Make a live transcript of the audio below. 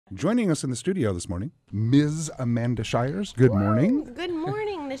Joining us in the studio this morning, Ms. Amanda Shires. Good morning. Good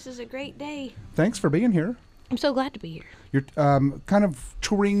morning. This is a great day. Thanks for being here. I'm so glad to be here. You're kind of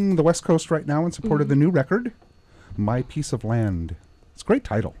touring the West Coast right now in support of the new record, My Piece of Land. It's a great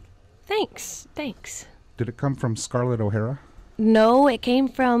title. Thanks. Did it come from Scarlett O'Hara? No, it came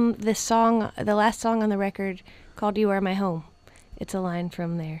from the last song on the record called You Are My Home. It's a line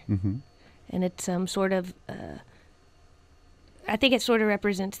from there. Mm-hmm. And it's I think it sort of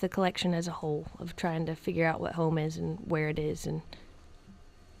represents the collection as a whole of trying to figure out what home is and where it is and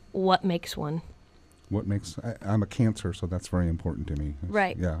what makes one. I'm a Cancer, so that's very important to me.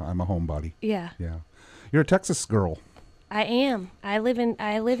 Right. Yeah, I'm a homebody. Yeah. Yeah. You're a Texas girl. I am. I live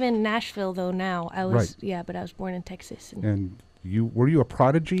in Nashville though now. Right. Yeah, but I was born in Texas. And were you a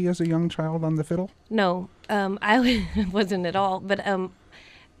prodigy as a young child on the fiddle? No, I wasn't at all. But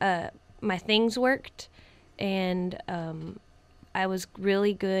my things worked, and I was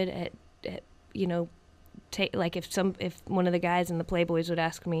really good at like if one of the guys in the Playboys would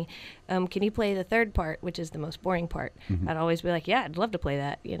ask me, can you play the third part, which is the most boring part? Mm-hmm. I'd always be like, yeah, I'd love to play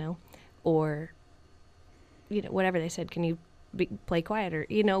that, or whatever they said, can you play quieter?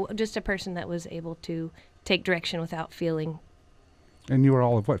 Just a person that was able to take direction without feeling. And you were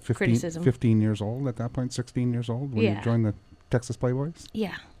all of what, 15 years old at that point, 16 years old when you joined the Texas Playboys?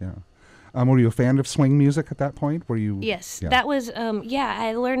 Yeah. Yeah. Were you a fan of swing music at that point? Were you? Yes, yeah. That was,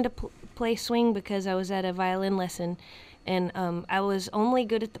 I learned to play swing because I was at a violin lesson, and I was only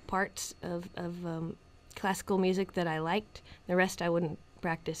good at the parts of classical music that I liked. The rest I wouldn't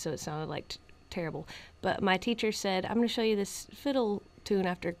practice, so it sounded like terrible. But my teacher said, I'm going to show you this fiddle tune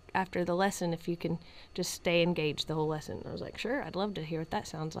after the lesson if you can just stay engaged the whole lesson. I was like, sure, I'd love to hear what that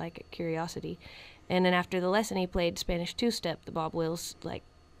sounds like at Curiosity. And then after the lesson, he played Spanish two-step, the Bob Wills,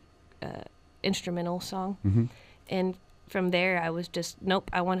 instrumental song. Mm-hmm. And from there I was just, nope,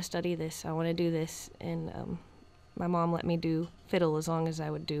 I want to study this, I want to do this. And my mom let me do fiddle as long as I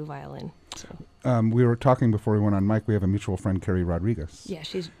would do violin. So we were talking before we went on mic. We have a mutual friend, Carrie Rodriguez. Yeah,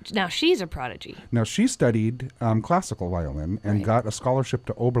 she's a prodigy. Now she studied classical violin and got a scholarship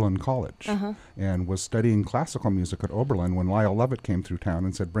to Oberlin College, and was studying classical music at Oberlin when Lyle Lovett came through town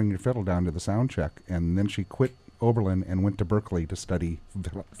and said, bring your fiddle down to the sound check. And then she quit Oberlin and went to Berkeley to study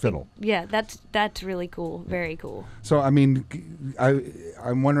fiddle. Yeah, that's really cool. Very cool. So, I mean,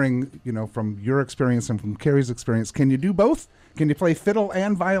 I'm wondering, from your experience and from Carrie's experience, can you do both? Can you play fiddle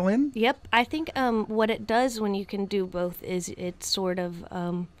and violin? Yep. I think what it does when you can do both is it sort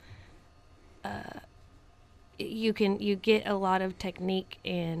of you get a lot of technique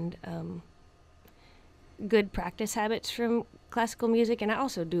and good practice habits from classical music, and I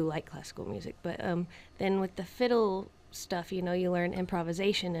also do like classical music, but then with the fiddle stuff, you learn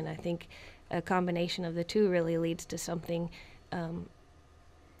improvisation, and I think a combination of the two really leads to something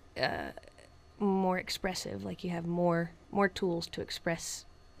more expressive, like you have more tools to express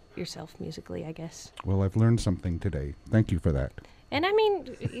yourself musically, I guess. Well, I've learned something today. Thank you for that. And I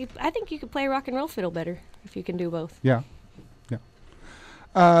mean, I think you could play rock and roll fiddle better if you can do both. Yeah.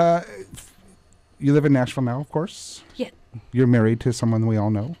 You live in Nashville now, of course? Yeah. You're married to someone we all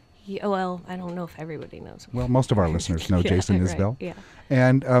know? Yeah, well, I don't know if everybody knows. Well, most of our listeners know Jason Isbell. Yeah.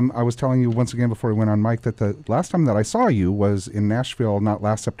 And I was telling you once again before we went on mic that the last time that I saw you was in Nashville, not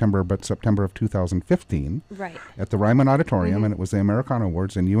last September, but September of 2015. Right. At the Ryman Auditorium, and it was the Americana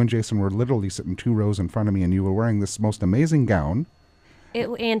Awards, and you and Jason were literally sitting 2 rows in front of me, and you were wearing this most amazing gown.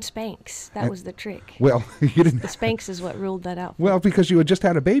 And Spanx. That was the trick. Well, you didn't. The Spanx is what ruled that out. Well, because you had just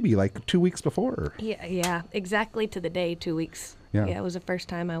had a baby like 2 weeks before. Yeah, exactly to the day, 2 weeks. Yeah, it was the first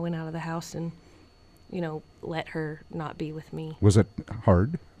time I went out of the house and, let her not be with me. Was it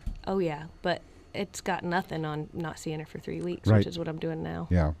hard? Oh, yeah, but it's got nothing on not seeing her for 3 weeks, right. Which is what I'm doing now.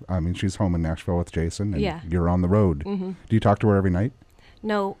 Yeah, I mean, she's home in Nashville with Jason, and yeah. You're on the road. Mm-hmm. Do you talk to her every night?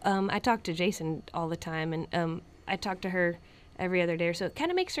 No, I talk to Jason all the time, and I talk to her every other day or so. It kind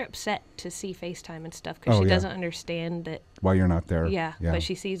of makes her upset to see FaceTime and stuff because she doesn't understand that. Why you're not there. Yeah, but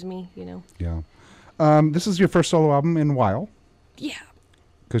she sees me, Yeah. This is your first solo album in a while. Yeah.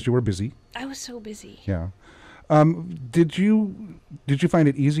 Because you were busy. I was so busy. Yeah. Did you find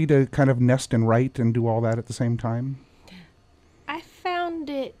it easy to kind of nest and write and do all that at the same time? I found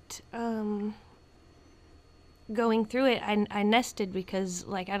it going through it. I nested because,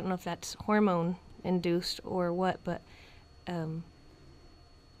 I don't know if that's hormone induced or what, but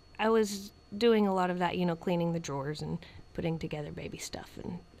I was doing a lot of that, cleaning the drawers and putting together baby stuff,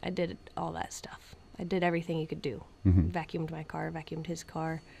 and I did all that stuff. I did everything you could do. Mm-hmm. Vacuumed my car, vacuumed his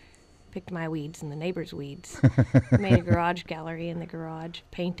car, picked my weeds and the neighbor's weeds. Made a garage gallery in the garage,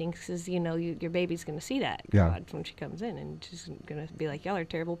 paintings, because, your baby's going to see that garage when she comes in, and she's going to be like, y'all are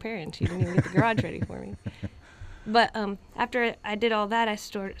terrible parents. You didn't even get the garage ready for me. But after I did all that, I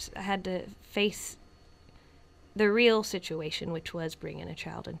had to face the real situation, which was bringing a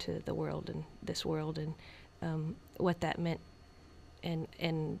child into the world and this world, and what that meant,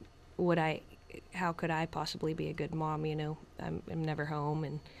 and how could I possibly be a good mom? I'm never home,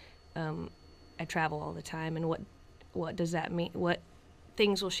 and I travel all the time, and what does that mean? What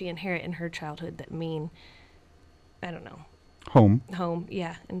things will she inherit in her childhood that mean, I don't know. Home,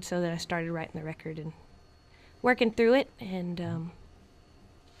 yeah. And so then I started writing the record and working through it, and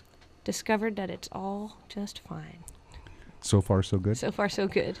discovered that it's all just fine. So far, so good? So far, so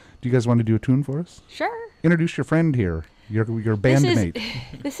good. Do you guys want to do a tune for us? Sure. Introduce your friend here, your bandmate.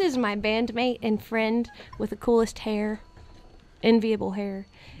 This is my bandmate and friend with the coolest hair, enviable hair.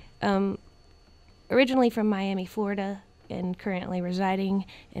 Originally from Miami, Florida, and currently residing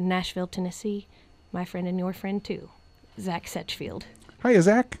in Nashville, Tennessee. My friend and your friend, too, Zach Setchfield. Hi,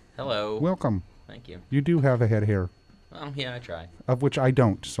 Zach. Hello. Welcome. Thank you. You do have a head of hair. Yeah, I try. Of which I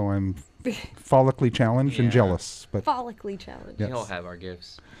don't, so I'm follically challenged and jealous. But follically challenged. Yes. We all have our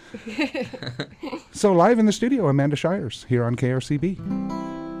gifts. So live in the studio, Amanda Shires here on KRCB.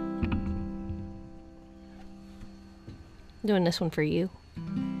 Doing this one for you.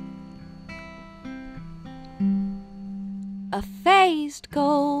 A phased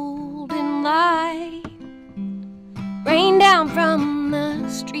golden light rained down from the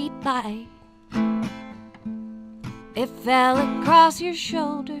street light. It fell across your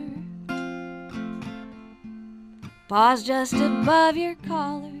shoulder, paused just above your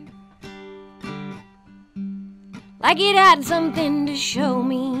collar, like it had something to show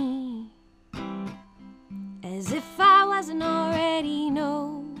me, as if I wasn't already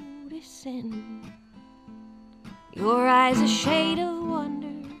noticing. Your eyes a shade of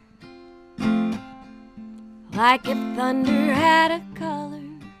wonder, like if thunder had a color.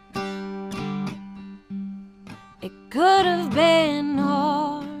 It could have been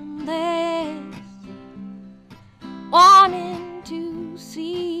harmless, wanting to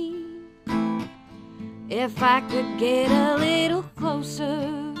see if I could get a little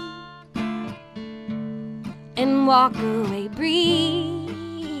closer and walk away breathing.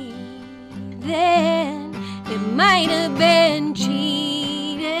 It might have been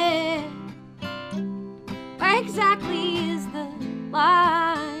cheated. Where exactly is the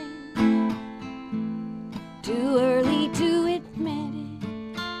line? Too early to admit it.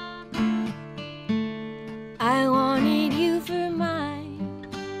 I wanted you for mine.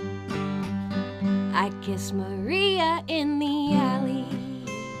 I kissed Maria in the alley.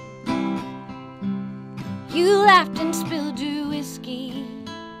 You laughed and spilled your whiskey.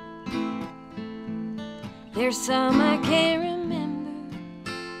 There's some I can't remember.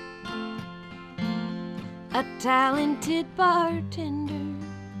 A talented bartender.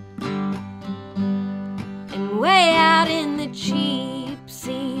 And way out in the cheap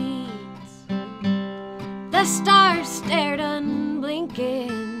seats, the stars stared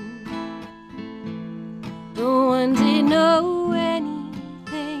unblinking. The ones that know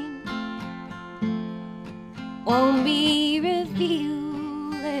anything won't be revealing.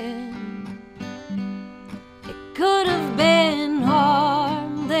 It could have been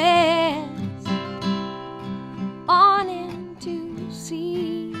harmless, wanting to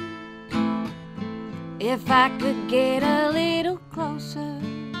see if I could get a little closer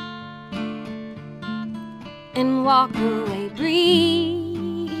and walk away breathing.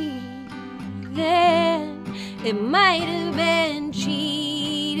 It might have been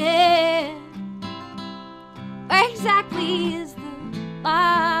cheated. Where exactly is the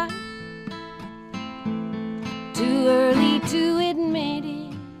line? Too early to admit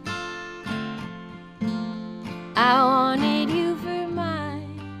it. I wanted you for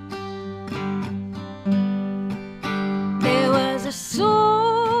mine. There was a sword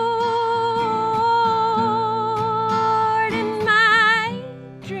in my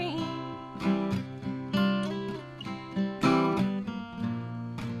dream.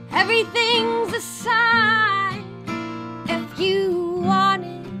 Everything's a sign if you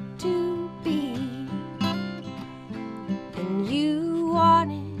wanted to be, and you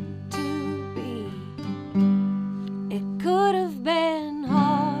wanted to be. It could have been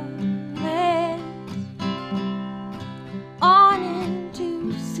harmless, wanting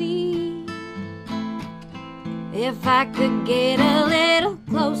to see if I could get a little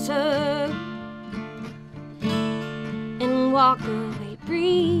closer and walk away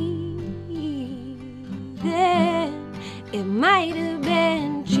breathing. It might have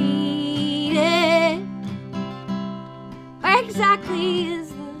been cheap.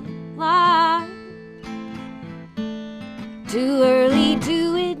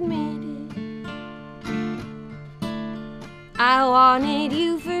 I wanted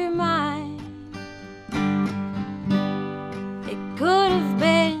you for mine. It could have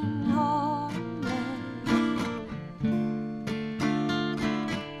been harmless.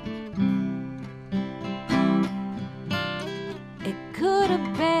 It could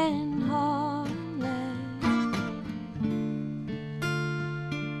have been harmless.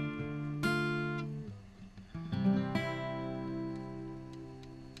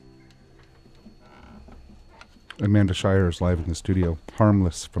 Amanda Shires live in the studio.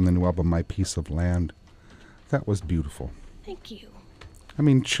 Harmless from the new album, My Piece of Land. That was beautiful. Thank you. I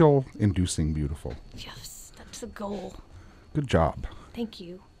mean, chill-inducing beautiful. Yes, that's the goal. Good job. Thank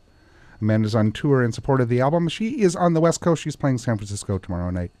you. Amanda's on tour in support of the album. She is on the West Coast. She's playing San Francisco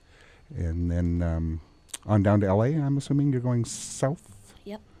tomorrow night. And then on down to L.A., I'm assuming you're going south?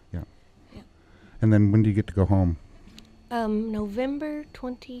 Yep. Yeah. Yep. And then when do you get to go home? November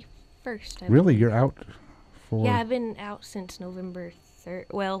 21st. I Really? believe. You're out for... Yeah, I've been out since November 3rd.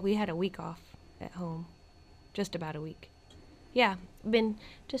 Well, we had a week off at home. Just about a week. Yeah, been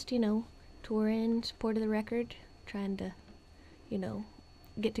just, touring, support of the record, trying to,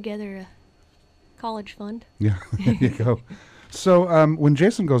 get together a college fund. Yeah, there you go. So when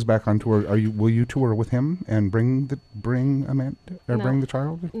Jason goes back on tour, will you tour with him and bring Amanda or No. bring the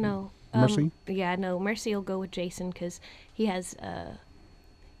child? No. Mercy? Yeah, no. Mercy will go with Jason because he has,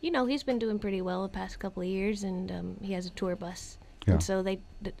 he's been doing pretty well the past couple of years, and he has a tour bus. Yeah. And so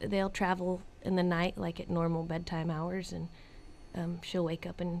they'll travel in the night, like at normal bedtime hours, and she'll wake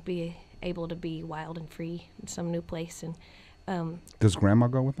up and be able to be wild and free in some new place. And Does Grandma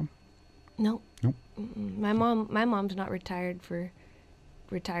go with them? no. Nope. My mom's not retiring for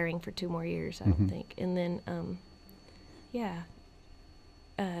 2 more years, I don't think. And then,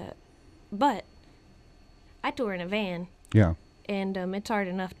 but I tour in a van, Yeah. and it's hard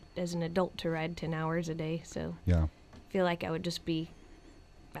enough as an adult to ride 10 hours a day. So Yeah. I feel like I would just be,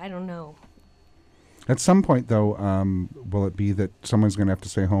 I don't know. At some point, though, will it be that someone's going to have to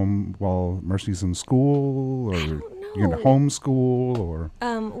stay home while Mercy's in school, or I don't you're going to know. homeschool, or?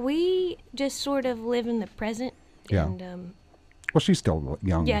 We just sort of live in the present. Yeah. And Well, she's still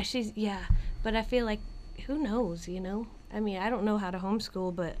young. yeah, but I feel like, who knows, I mean, I don't know how to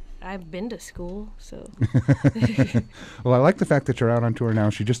homeschool, but I've been to school, so. Well, I like the fact that you're out on tour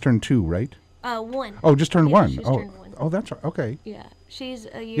now. She just turned 2, right? 1. Oh, just turned Yeah, 1. she's Oh, turned 1. oh, that's right. Okay. Yeah, she's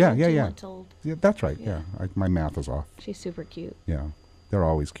a year Yeah, and yeah, 2 yeah. months old. Yeah, that's right. Yeah. Yeah. My math is off. She's super cute. Yeah. They're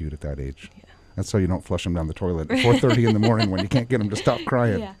always cute at that age. Yeah. That's so you don't flush them down the toilet at 4:30 in the morning when you can't get them to stop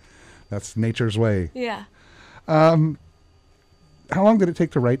crying. Yeah. That's nature's way. Yeah. How long did it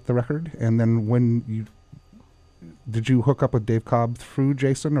take to write the record? And then did you hook up with Dave Cobb through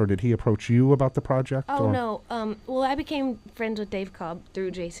Jason, or did he approach you about the project? Oh, or? no. Well, I became friends with Dave Cobb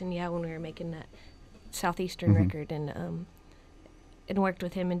through Jason, when we were making that Southeastern record, and worked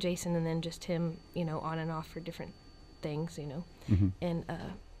with him and Jason, and then just him, on and off for different things, And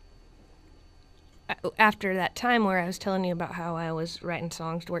after that time where I was telling you about how I was writing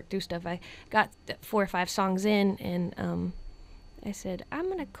songs to work through stuff, I got 4 or 5 songs in, and I said, I'm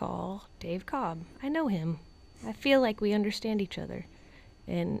going to call Dave Cobb. I know him. I feel like we understand each other.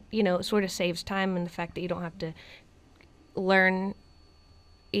 And, it sort of saves time in the fact that you don't have to learn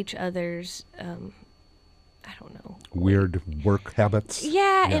each other's, I don't know. Weird work habits.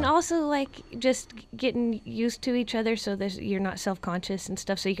 Yeah, and also, just getting used to each other so that you're not self-conscious and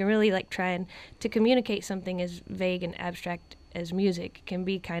stuff. So you can really, try to communicate something as vague and abstract as music can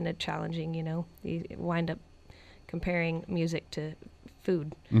be kind of challenging, You wind up comparing music to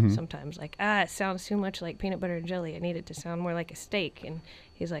food sometimes. It sounds too much like peanut butter and jelly. I need it to sound more like a steak. And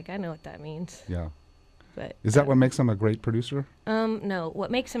he's like, I know what that means. Yeah. But Is that what makes him a great producer? no.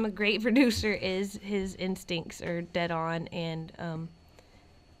 What makes him a great producer is his instincts are dead on, and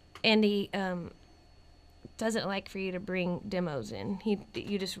he doesn't like for you to bring demos in. He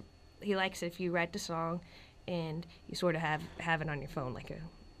likes it if you write the song, and you sort of have it on your phone, like a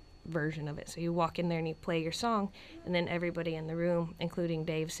version of it. So you walk in there and you play your song, and then everybody in the room, including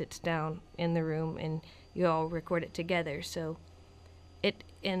Dave, sits down in the room, and you all record it together. So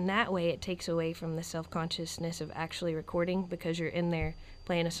in that way, it takes away from the self-consciousness of actually recording, because you're in there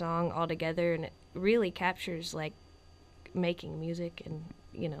playing a song all together, and it really captures making music, and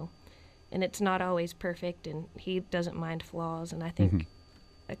and it's not always perfect, and he doesn't mind flaws, and I think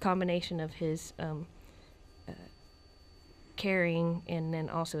a combination of his caring and then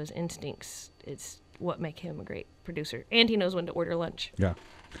also his instincts is what make him a great producer, and he knows when to order lunch. Yeah.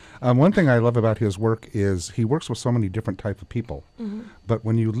 One thing I love about his work is he works with so many different types of people. But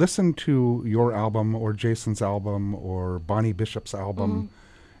when you listen to your album or Jason's album or Bonnie Bishop's album,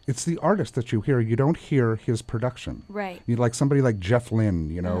 It's the artist that you hear. You don't hear his production. Right. You like somebody like Jeff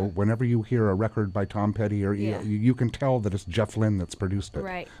Lynne, whenever you hear a record by Tom Petty, or you can tell that it's Jeff Lynne that's produced it.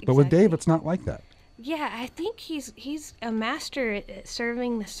 Right. But with Dave, it's not like that. Yeah, I think he's a master at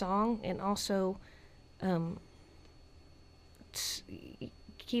serving the song and also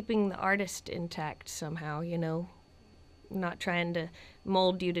keeping the artist intact somehow, not trying to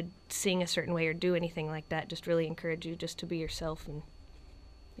mold you to sing a certain way or do anything like that, just really encourage you just to be yourself. And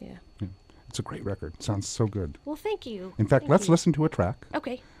yeah. It's a great record. Sounds so good. Well, thank you. In fact, let's listen to a track.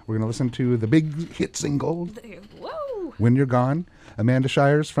 Okay. We're going to listen to the big hit single, Whoa! When You're Gone. Amanda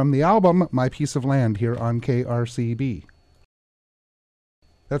Shires from the album My Piece of Land here on KRCB.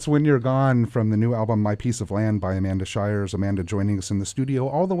 That's When You're Gone from the new album My Piece of Land by Amanda Shires. Amanda joining us in the studio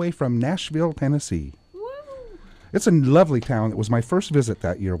all the way from Nashville, Tennessee. Woo! It's a lovely town. It was my first visit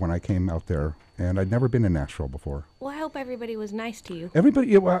that year when I came out there, and I'd never been in Nashville before. Well, I hope everybody was nice to you.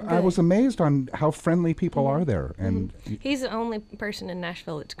 Everybody, I was amazed on how friendly people are there. And he's the only person in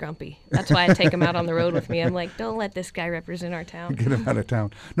Nashville that's grumpy. That's why I take him out on the road with me. I'm like, don't let this guy represent our town. Get him out of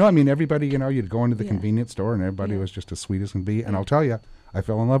town. No, I mean, everybody, you'd go into the convenience store and everybody was just as sweet as can be. And I'll tell you, I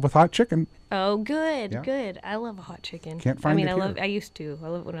fell in love with hot chicken. Oh, good, good. I love a hot chicken. Can't find it here. I used to. I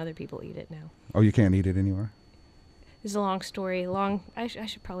love when other people eat it now. Oh, you can't eat it anymore? It's a long story. I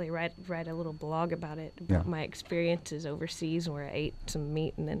should probably write a little blog about it, about my experiences overseas where I ate some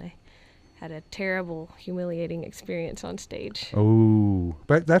meat and then I had a terrible, humiliating experience on stage. Oh,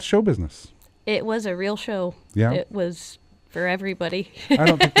 but that's show business. It was a real show. Yeah. It was for everybody. I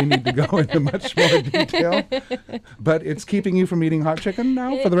don't think we need to go into much more detail, but it's keeping you from eating hot chicken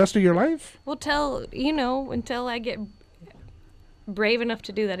now for the rest of your life? Well, until I get brave enough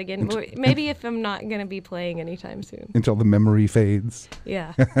to do that again. Maybe if I'm not going to be playing anytime soon. Until the memory fades.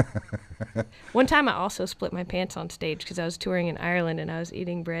 Yeah. One time I also split my pants on stage because I was touring in Ireland and I was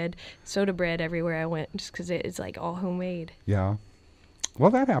eating soda bread everywhere I went just because it's like all homemade. Yeah.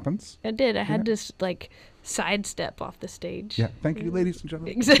 Well, that happens. I did. I had to sidestep off the stage. Yeah. Thank you, ladies and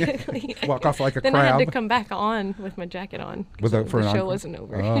gentlemen. Exactly. Walk off like a then crab. I had to come back on with my jacket on. The show wasn't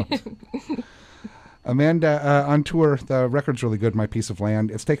over. Oh. Amanda, on tour, the record's really good, My Piece of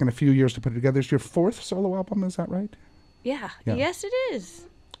Land. It's taken a few years to put it together. It's your fourth solo album, is that right? Yeah. Yes, it is.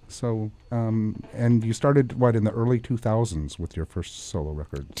 So, and you started, in the early 2000s with your first solo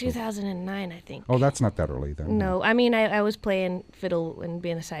record? 2009, I think. Oh, that's not that early then. No, I mean, I was playing fiddle and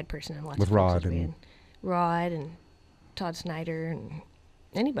being a side person and lots with of Rod and Todd Snyder and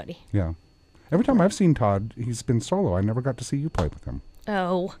anybody. Yeah. Every time I've seen Todd, he's been solo. I never got to see you play with him.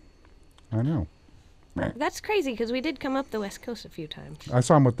 Oh. I know. That's crazy because we did come up the West Coast a few times. I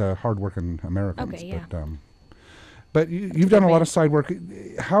saw him with the Hardworking Americans. Okay, yeah. But you've done a lot of side work.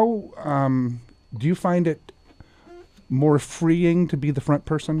 How do you find it more freeing to be the front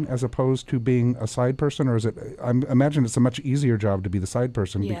person as opposed to being a side person? Or is it, I imagine it's a much easier job to be the side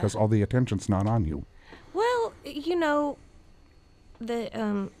person because all the attention's not on you. Well,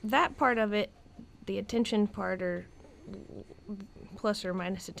 that part of it, the attention part or plus or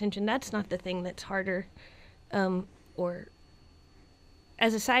minus attention, that's not the thing that's harder. Or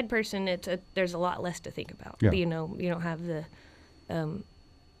as a side person, there's a lot less to think about. Yeah. You don't have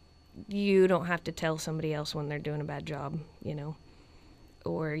you don't have to tell somebody else when they're doing a bad job,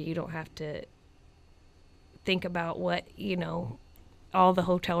 or you don't have to think about what, all the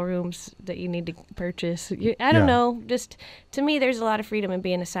hotel rooms that you need to purchase. I don't know. Just to me, there's a lot of freedom in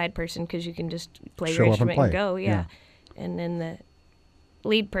being a side person because you can just play your instrument and go. Yeah. And then the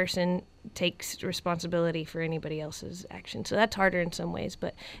lead person takes responsibility for anybody else's action. So that's harder in some ways,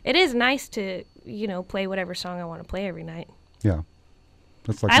 but it is nice to, play whatever song I want to play every night. Yeah.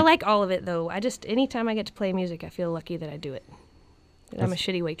 That's I like all of it though. Anytime I get to play music, I feel lucky that I do it. I'm a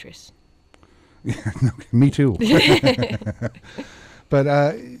shitty waitress. Yeah, me too. But,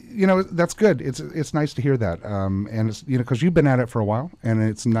 that's good. It's nice to hear that. And it's, because you've been at it for a while, and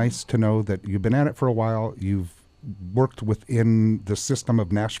it's nice to know that you've been at it for a while. You've worked within the system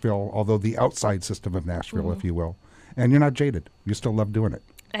of Nashville, although the outside system of Nashville, if you will. And you're not jaded. You still love doing it.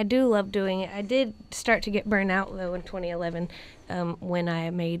 I do love doing it. I did start to get burnt out, though, in 2011 when I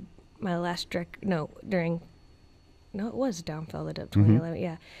made my last record. It was Downfell the Dove 2011,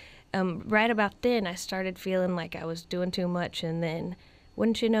 yeah. Right about then, I started feeling like I was doing too much, and then,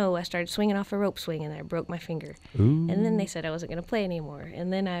 wouldn't you know, I started swinging off a rope swing, and I broke my finger. Ooh. And then they said I wasn't going to play anymore.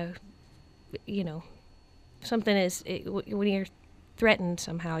 And then when you're threatened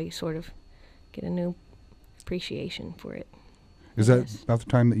somehow, you sort of get a new appreciation for it. Is that about the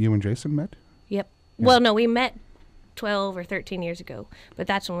time that you and Jason met? Yep. Yeah. Well, no, we met 12 or 13 years ago, but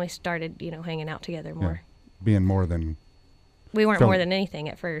that's when we started, hanging out together more. Yeah. Being more than We weren't Film. more than anything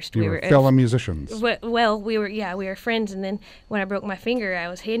at first. You We were were fellow musicians. well, we were friends, and then when I broke my finger, I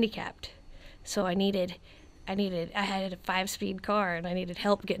was handicapped, so I had a 5-speed car, and I needed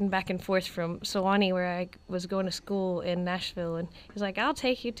help getting back and forth from Sewanee, where I was going to school in Nashville, and he was like, "I'll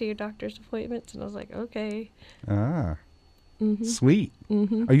take you to your doctor's appointments," and I was like, "Okay." Ah, Mm-hmm. sweet.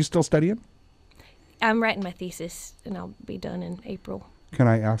 Mm-hmm. Are you still studying? I'm writing my thesis, and I'll be done in April. Can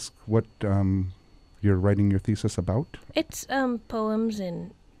I ask what you're writing your thesis about? It's poems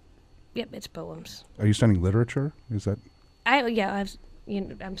and it's poems. Are you studying literature? Is that?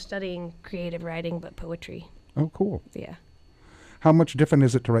 I'm studying creative writing, but poetry. Oh, cool. Yeah, How much different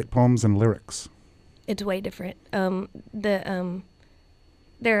is it to write poems and lyrics? it's way different. There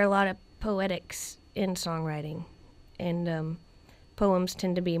are a lot of poetics in songwriting, and poems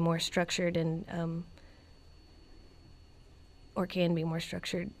tend to be more structured and or can be more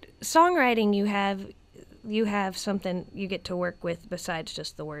structured. Songwriting, you have something you get to work with besides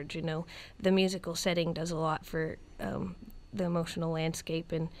just the words. You know, the musical setting does a lot for the emotional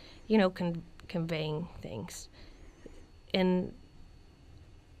landscape and conveying things. And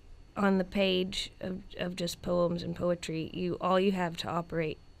on the page of just poems and poetry, all you have to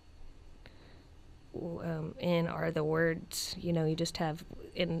operate in are the words. You just have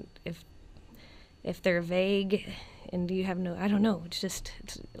if they're vague and you have no, I don't know. It's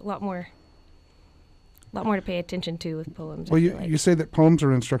a lot more to pay attention to with poems. Well, you say that poems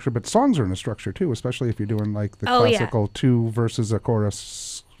are in structure, but songs are in a structure too, especially if you're doing like the Oh, yeah. classical 2 verses a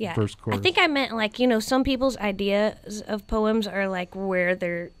chorus, Yeah, verse chorus. I think I meant some people's ideas of poems are like where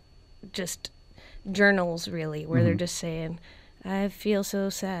they're just journals, really, where they're just saying, "I feel so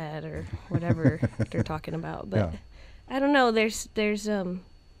sad" or whatever they're talking about. But Yeah. I don't know. There's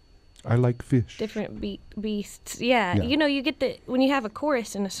I like fish. different beasts. Yeah, Yeah. you get when you have a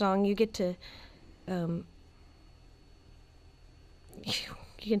chorus in a song, you get to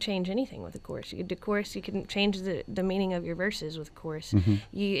you can change anything with a chorus. You can change the meaning of your verses with a chorus. Mm-hmm.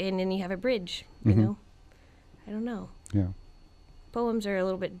 And then you have a bridge. You know, I don't know. Yeah. Poems are a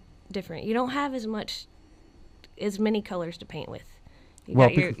little bit different. You don't have as many colors to paint with. You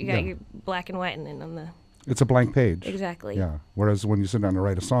got your black and white, and then on the It's a blank page. exactly. Yeah. Whereas when you sit down to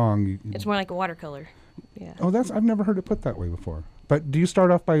write a song, It's more like a watercolor. Yeah. oh, I've never heard it put that way before. But do you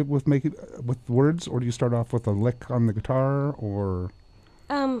start off with words, or do you start off with a lick on the guitar, or?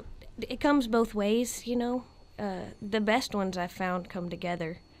 It comes both ways. The best ones I've found come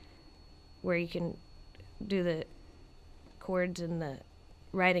together, where you can do the chords and the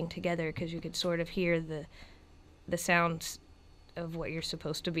writing together, because you could sort of hear the sounds of what you're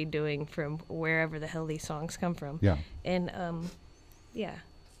supposed to be doing from wherever the hell these songs come from. Yeah. And yeah,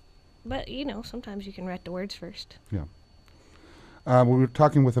 but sometimes you can write the words first. Yeah. We were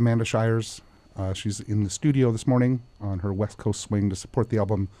talking with Amanda Shires. She's in the studio this morning on her West Coast swing to support the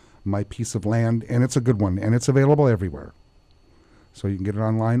album My Piece of Land, and it's a good one, and it's available everywhere. So you can get it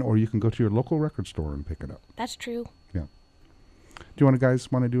online, or you can go to your local record store and pick it up. That's true. Yeah. Do you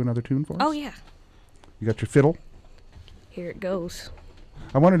guys want to do another tune for us? Oh yeah. You got your fiddle? Here it goes.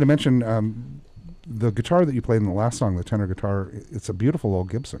 I wanted to mention the guitar that you played in the last song, the tenor guitar. It's a beautiful old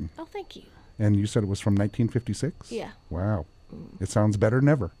Gibson. Oh, thank you. And you said it was from 1956? Yeah. Wow. It sounds better than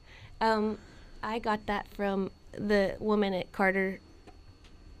ever. I got that from the woman at Carter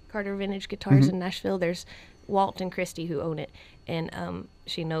Vintage Guitars in Nashville. There's Walt and Christy who own it, and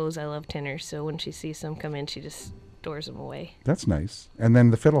she knows I love tenors, so when she sees some come in, she just stores them away. That's nice. And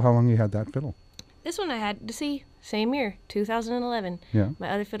then the fiddle, how long you had that fiddle? This one I had, same year, 2011. Yeah. My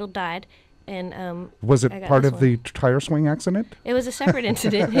other fiddle died, and Was it I got part this of the tire swing accident? it was a separate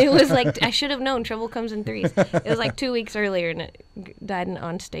incident. It was like, I should have known, trouble comes in threes. It was like 2 weeks earlier, and it died in an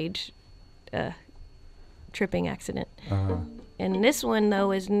on-stage tripping accident. And this one,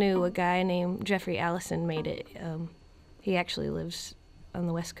 though, is new. A guy named Jeffrey Allison made it. He actually lives on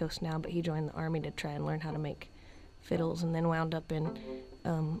the West Coast now, but he joined the Army to try and learn how to make fiddles, and then wound up in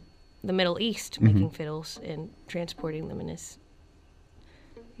the Middle East making fiddles and transporting them in his,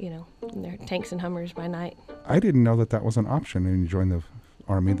 in their tanks and Hummers by night. I didn't know that was an option when you joined the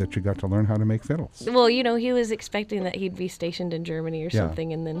Army, that you got to learn how to make fiddles. Well, he was expecting that he'd be stationed in Germany or Yeah.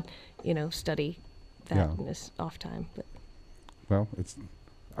 something, and then, study that in his off time. But Well,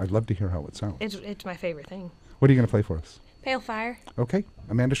 I'd love to hear how it sounds. it's my favorite thing. What are you going to play for us? Pale Fire. Okay.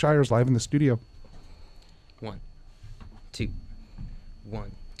 Amanda Shires live in the studio. 1, 2,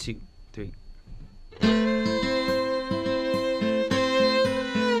 1, 2, 3.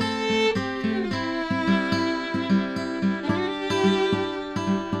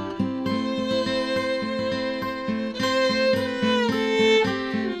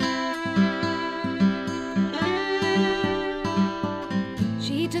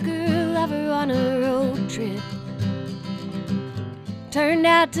 took her lover on a road trip. Turned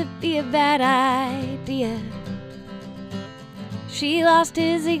out to be a bad idea. She lost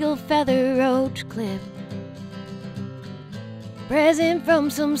his eagle feather roach clip, present from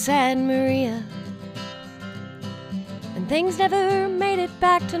some sad Maria. And things never made it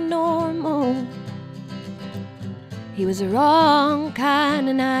back to normal. He was the wrong kind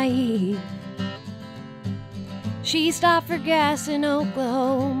of naive. She stopped for gas in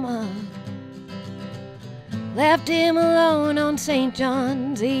Oklahoma, left him alone on St.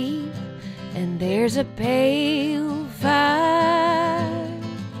 John's Eve. And there's a pale fire,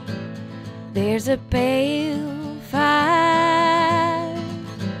 there's a pale fire,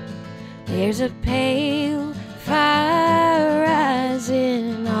 there's a pale fire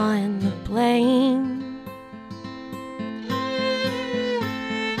rising on the plain.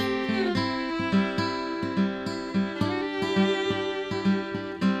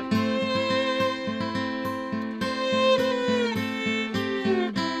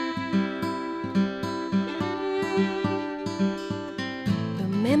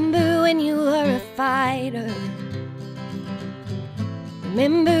 Remember when you were a fighter?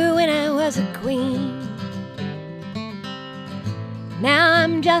 Remember when I was a queen? Now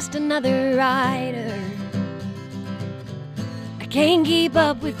I'm just another rider. I can't keep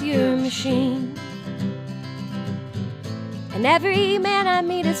up with your machine. And every man I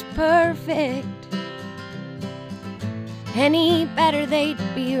meet is perfect. Any better they'd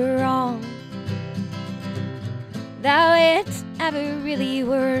be wrong. Though it's never really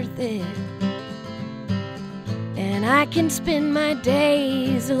worth it. And I can spend my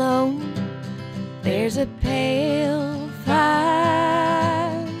days alone. There's a pale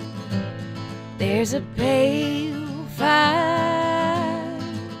fire, there's a pale fire,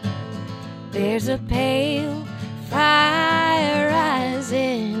 there's a pale fire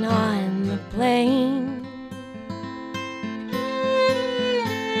rising on the plain.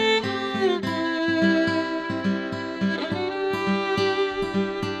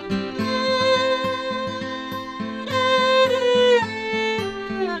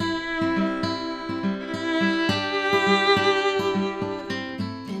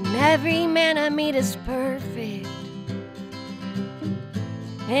 Every man I meet is perfect.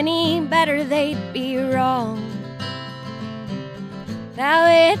 Any better they'd be wrong. Though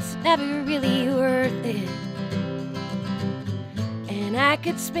it's never really worth it. And I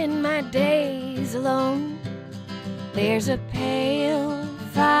could spend my days alone. There's a pale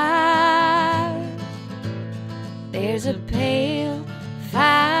fire, there's a pale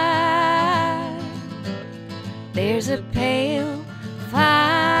fire, there's a pale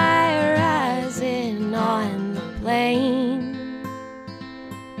fire rising on the plain.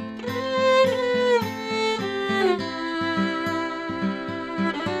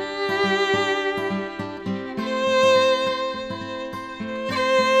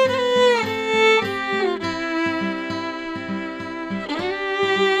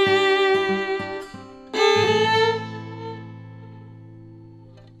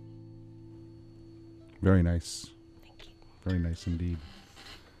 Very nice. Thank you. Very nice indeed.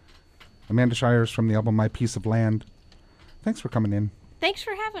 Amanda Shires from the album My Piece of Land. Thanks for coming in. Thanks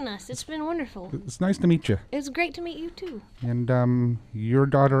for having us. It's been wonderful. It's nice to meet you. It's great to meet you too. And your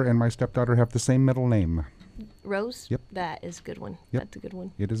daughter and my stepdaughter have the same middle name. Rose? Yep. That is a good one. Yep. That's a good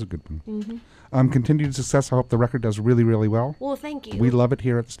one. It is a good one. Mm-hmm. Continued success. I hope the record does really, really well. Well, thank you. We love it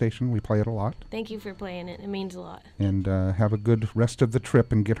here at the station. We play it a lot. Thank you for playing it. It means a lot. And have a good rest of the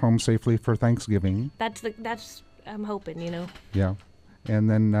trip and get home safely for Thanksgiving. That's I'm hoping, you know. Yeah. And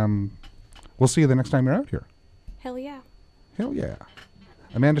then we'll see you the next time you're out here. Hell yeah. Hell yeah.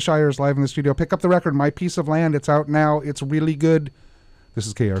 Amanda Shires live in the studio. Pick up the record, My Piece of Land. It's out now. It's really good. This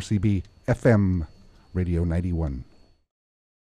is KRCB FM Radio 91.